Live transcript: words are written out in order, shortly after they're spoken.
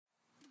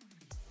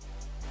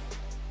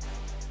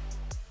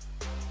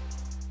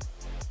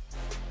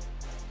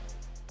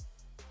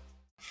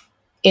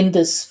In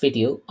this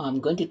video, I'm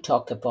going to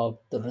talk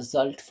about the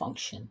result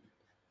function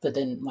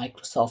within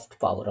Microsoft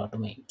Power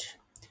Automate.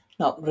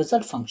 Now,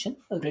 result function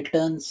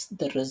returns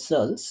the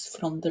results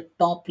from the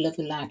top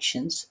level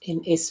actions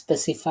in a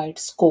specified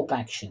scope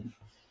action.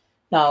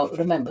 Now,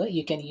 remember,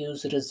 you can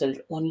use result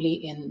only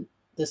in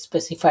the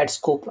specified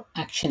scope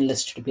action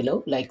listed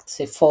below, like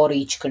say for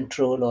each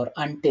control or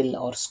until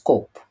or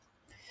scope.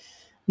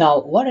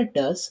 Now, what it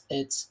does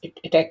is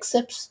it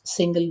accepts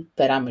single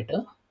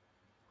parameter,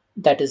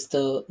 that is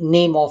the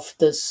name of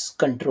this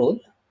control,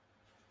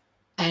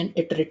 and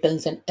it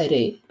returns an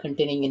array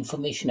containing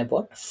information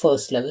about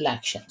first level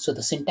action. So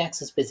the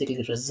syntax is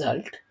basically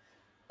result,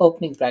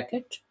 opening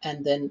bracket,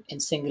 and then in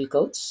single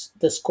quotes,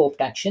 the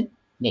scoped action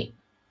name.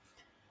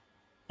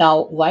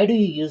 Now, why do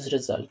you use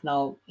result?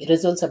 Now,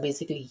 results are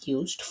basically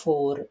used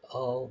for,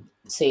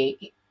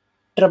 say,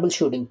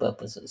 troubleshooting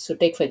purposes. So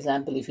take, for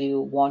example, if you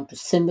want to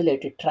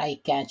simulate a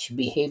try-catch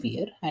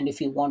behavior, and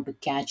if you want to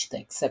catch the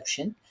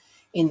exception,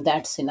 in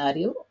that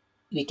scenario,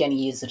 we can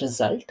use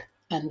result,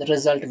 and the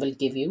result will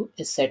give you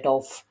a set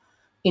of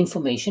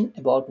information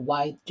about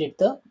why did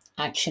the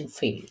action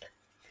failed.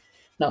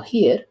 Now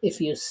here,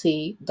 if you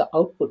see, the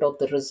output of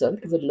the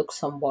result will look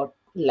somewhat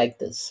like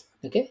this.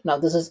 Okay, now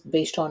this is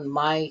based on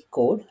my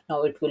code.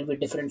 Now it will be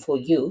different for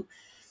you,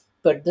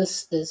 but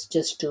this is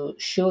just to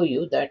show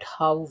you that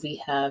how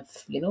we have,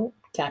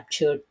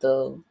 captured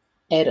the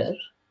error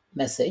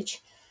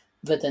message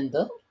within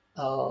the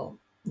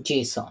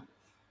JSON.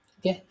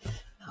 Okay,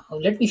 now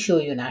let me show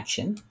you an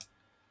action.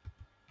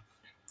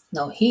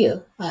 Now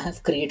here I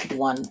have created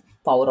one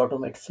Power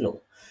Automate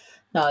flow.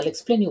 Now I'll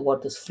explain you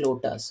what this flow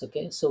does.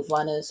 Okay, so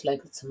one is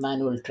like it's a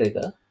manual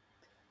trigger.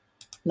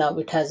 Now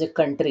it has a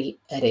country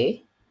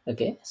array.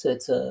 Okay, so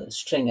it's a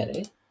string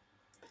array.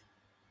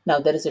 Now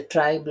there is a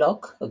try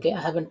block. Okay,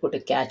 I haven't put a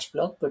catch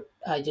block, but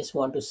I just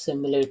want to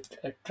simulate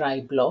a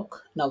try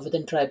block. Now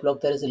within try block,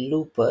 there is a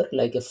looper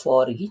like a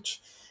for each,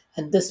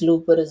 and this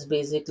looper is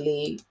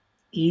basically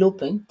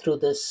looping through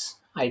this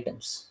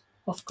items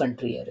of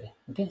country array.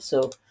 Okay,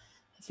 so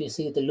if you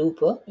see the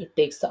looper, it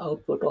takes the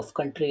output of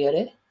country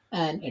array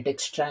and it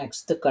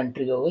extracts the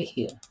country over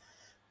here.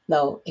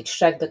 Now,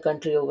 extract the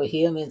country over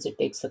here means it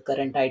takes the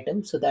current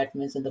item. So that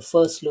means in the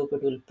first loop,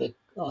 it will pick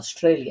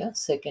Australia,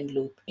 second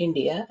loop,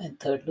 India, and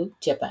third loop,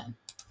 Japan.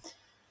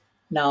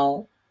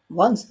 Now,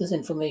 once this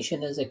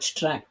information is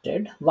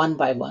extracted one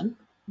by one,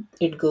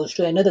 it goes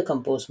to another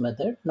compose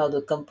method. Now,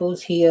 the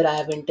compose here, I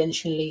have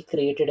intentionally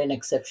created an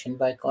exception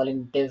by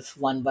calling div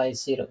 1 by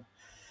 0.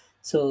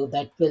 So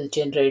that will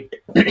generate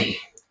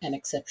an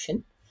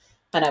exception,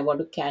 and I want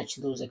to catch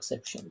those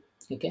exceptions.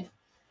 Okay.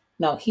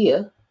 Now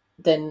here,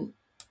 then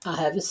I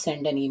have a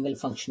send an email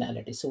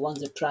functionality. So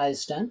once the try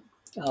is done,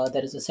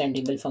 there is a send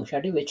email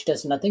functionality which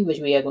does nothing, which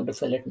we are going to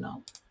fill it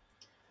now.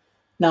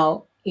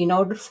 Now, in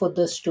order for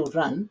this to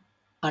run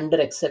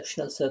under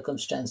exceptional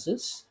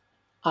circumstances,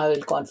 I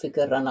will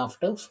configure run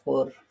after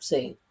for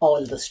say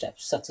all the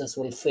steps: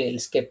 successful, fail,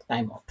 skip,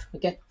 timeout.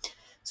 Okay,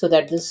 so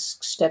that this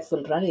step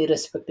will run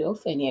irrespective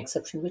of any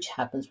exception which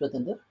happens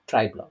within the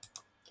try block.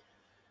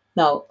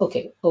 Now,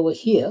 okay, over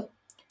here,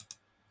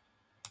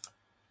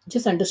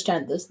 just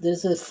understand this.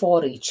 This is a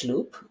for each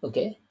loop,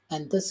 okay,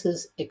 and this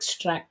is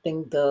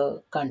extracting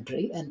the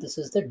country, and this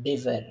is the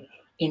div error,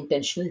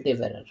 intentional div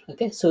error.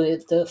 Okay, so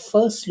if the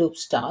first loop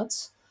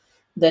starts,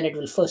 then it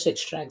will first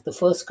extract the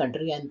first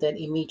country, and then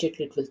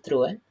immediately it will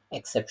throw an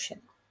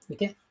exception.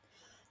 Okay,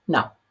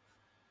 now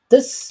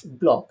this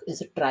block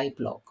is a try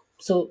block.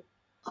 So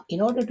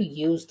in order to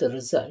use the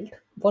result,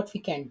 what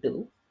we can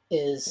do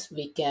is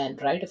we can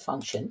write a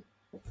function,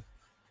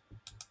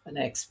 an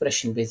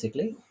expression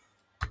basically,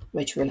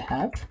 which will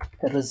have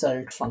the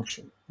result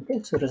function.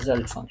 Okay, so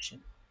result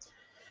function.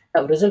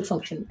 Now, result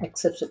function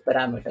accepts a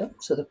parameter.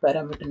 So the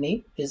parameter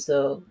name is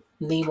the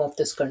name of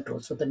this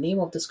control. So the name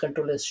of this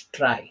control is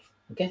try.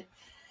 Okay,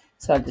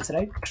 so I'll just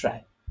write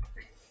try,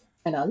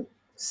 and I'll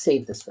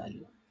save this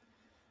value.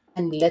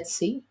 And let's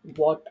see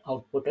what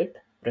output it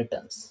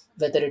returns,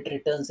 whether it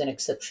returns an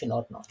exception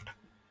or not.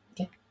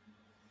 Okay,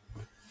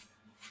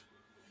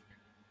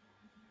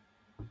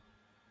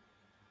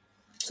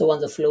 so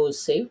once the flow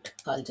is saved,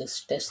 I'll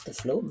just test the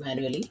flow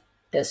manually,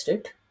 test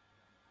it,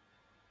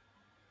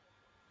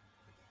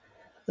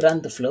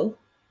 run the flow,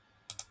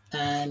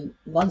 and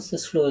once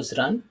this flow is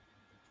run,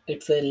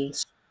 it will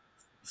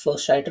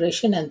first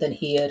iteration, and then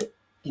here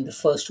in the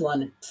first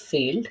one it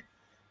failed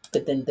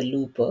within the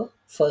looper.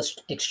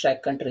 First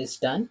extract country is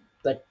done,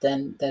 but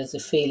then there's a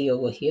failure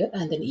over here,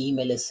 and then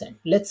email is sent.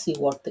 Let's see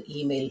what the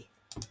email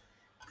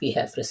we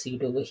have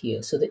received over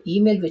here. So the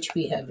email which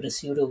we have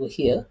received over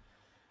here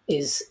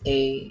is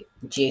a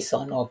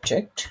JSON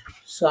object.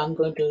 So I'm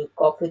going to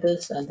copy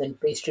this and then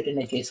paste it in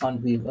a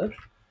JSON viewer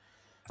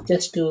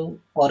just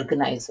to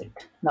organize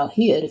it. Now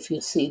here, if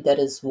you see, there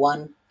is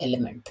one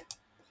element.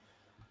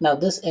 Now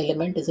this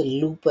element is a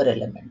looper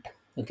element.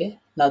 Okay.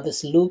 Now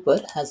this looper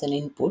has an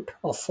input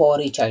of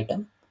for each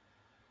item,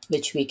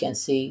 which we can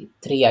see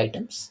three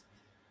items: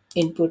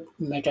 input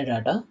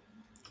metadata,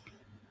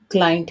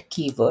 client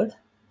keyword,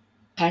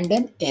 and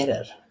an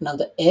error. Now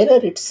the error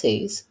it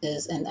says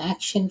is an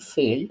action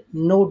failed,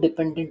 no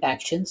dependent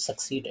action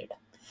succeeded.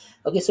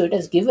 Okay, so it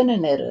has given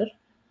an error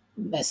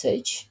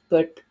message,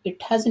 but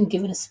it hasn't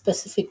given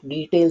specific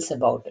details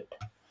about it.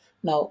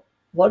 Now,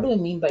 what do I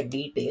mean by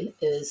detail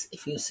is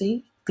if you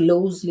see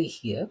closely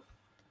here,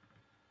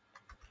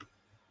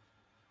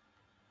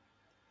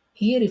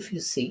 if you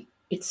see,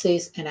 it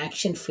says an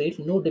action failed,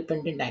 no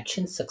dependent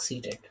action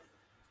succeeded.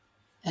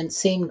 And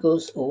same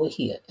goes over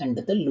here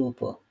under the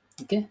looper.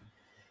 Okay.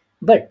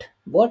 But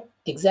what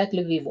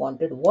exactly we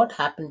wanted, what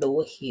happened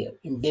over here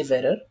in div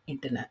error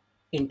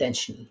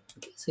intentional.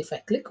 Okay. So if I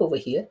click over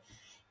here,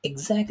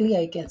 exactly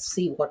I can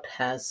see what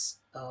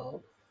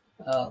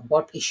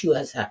issue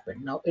has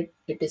happened. Now it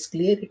is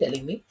clearly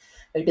telling me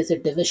it is a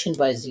division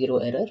by zero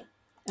error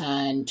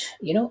and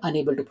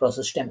unable to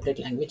process template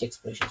language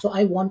expression. So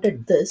I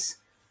wanted this,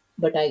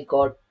 but I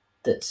got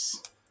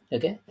this.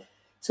 Okay.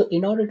 So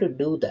in order to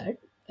do that,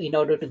 in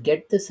order to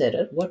get this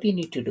error, what you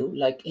need to do,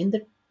 like in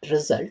the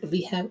result,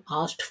 we have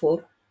asked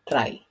for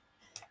try,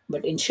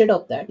 but instead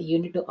of that, you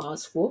need to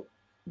ask for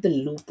the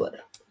looper.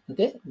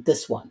 Okay,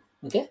 this one.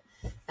 Okay,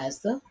 as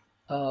the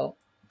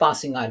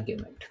passing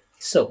argument.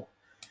 So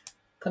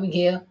coming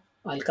here,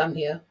 I'll come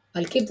here.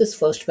 I'll keep this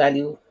first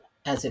value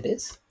as it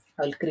is.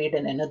 I'll create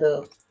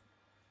another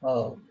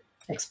uh,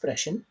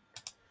 expression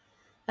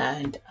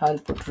and I'll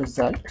put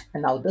result.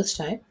 And now this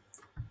time,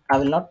 I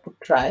will not put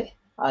try.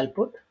 I'll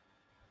put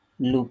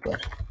looper.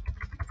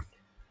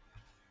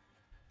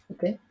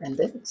 Okay, and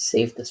then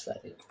save this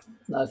value.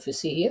 Now if you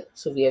see here,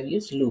 so we have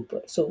used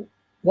looper. So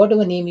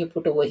whatever name you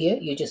put over here,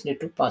 you just need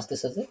to pass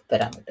this as a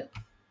parameter.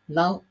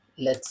 Now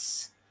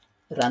let's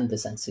run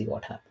this and see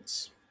what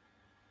happens.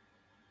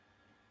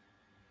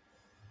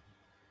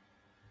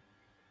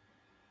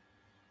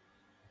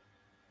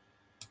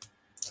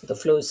 So the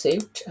flow is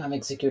saved. I'm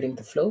executing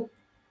the flow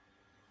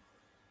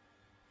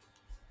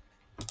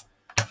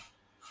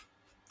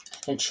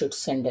and it should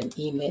send an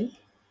email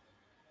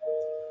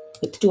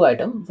with two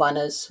items. One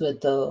is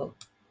with the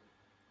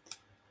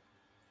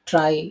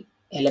try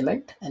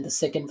element and the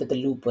second with the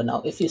looper.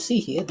 Now if you see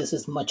here, this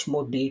is much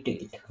more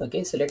detailed.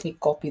 Okay, so let me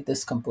copy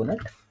this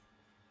component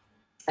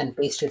and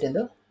paste it in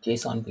the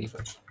JSON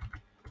viewer.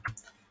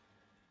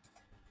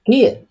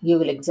 Here, you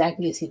will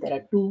exactly see there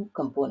are two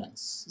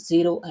components,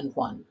 0 and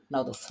 1.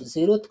 Now, the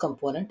zeroth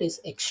component is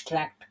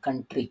extract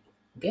country.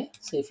 Okay,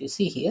 so if you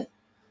see here,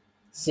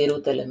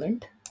 zeroth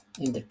element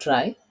in the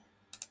try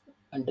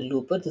and the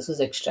looper, this is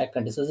extract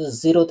country. So, this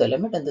is zeroth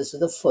element and this is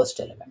the first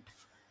element.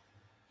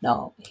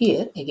 Now,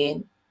 here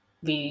again,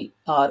 we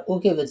are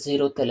okay with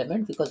zeroth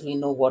element because we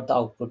know what the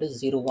output is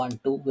 0,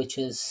 1, 2, which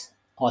is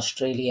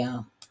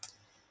Australia,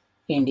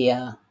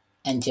 India,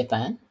 and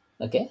Japan.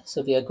 Okay,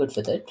 so we are good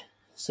with it.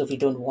 So, we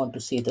don't want to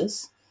see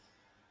this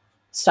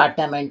start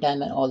time, end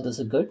time, and all those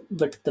are good.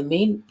 But the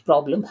main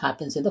problem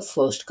happens in the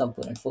first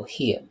component for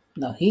here.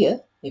 Now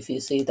here, if you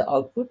see the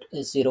output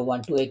is 0,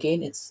 1, 2,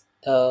 again, it's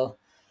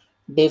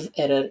div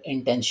error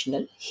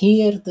intentional.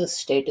 Here the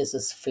status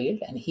is failed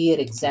and here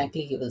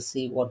exactly you will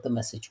see what the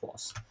message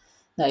was.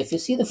 Now, if you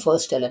see the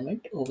first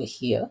element over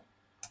here,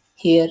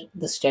 here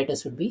the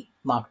status would be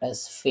marked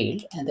as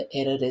failed and the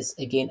error is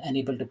again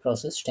unable to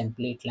process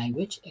template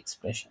language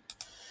expression.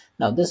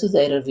 Now this is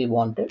the error we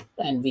wanted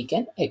and we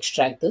can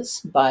extract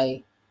this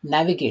by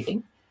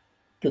navigating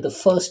to the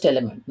first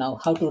element. Now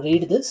how to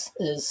read this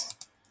is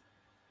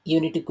you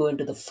need to go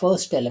into the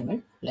first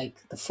element, like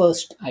the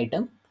first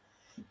item,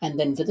 and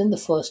then within the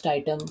first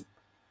item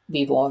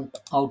we want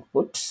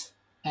outputs,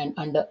 and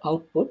under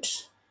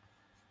outputs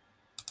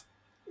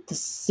the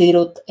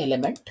zeroth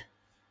element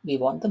we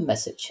want the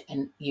message,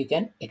 and you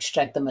can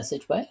extract the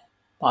message by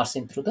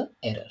parsing through the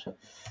error.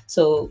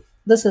 So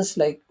this is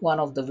like one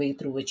of the way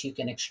through which you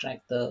can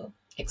extract the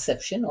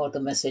exception or the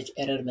message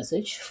error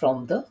message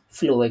from the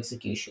flow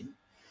execution.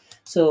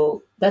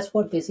 So that's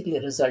what basically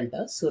result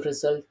does. So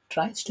result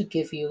tries to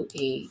give you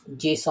a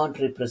JSON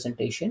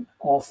representation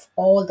of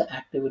all the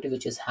activity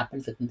which has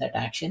happened within that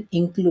action,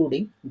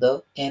 including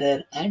the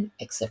error and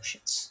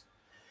exceptions.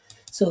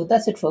 So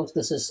that's it, folks.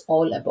 This is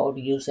all about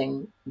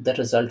using the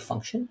result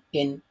function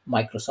in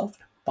Microsoft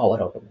Power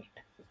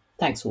Automate.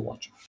 Thanks for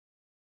watching.